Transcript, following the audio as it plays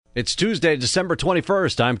It's Tuesday, December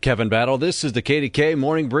 21st. I'm Kevin Battle. This is the KDK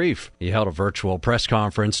Morning Brief. He held a virtual press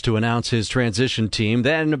conference to announce his transition team.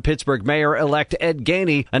 Then Pittsburgh Mayor-elect Ed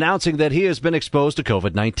Gainey announcing that he has been exposed to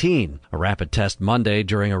COVID-19. A rapid test Monday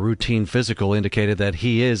during a routine physical indicated that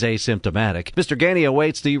he is asymptomatic. Mr. Gainey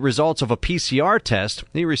awaits the results of a PCR test.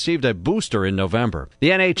 He received a booster in November. The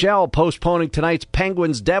NHL postponing tonight's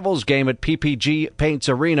Penguins-Devils game at PPG Paints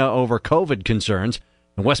Arena over COVID concerns.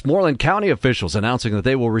 And Westmoreland County officials announcing that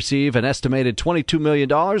they will receive an estimated $22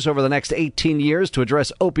 million over the next 18 years to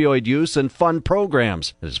address opioid use and fund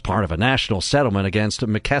programs. It is part of a national settlement against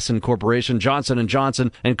McKesson Corporation, Johnson &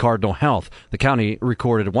 Johnson, and Cardinal Health. The county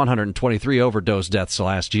recorded 123 overdose deaths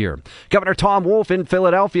last year. Governor Tom Wolf in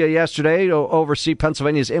Philadelphia yesterday to oversee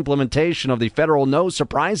Pennsylvania's implementation of the federal No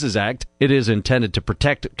Surprises Act. It is intended to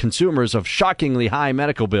protect consumers of shockingly high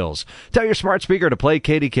medical bills. Tell your smart speaker to play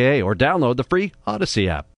KDKA or download the free Odyssey app.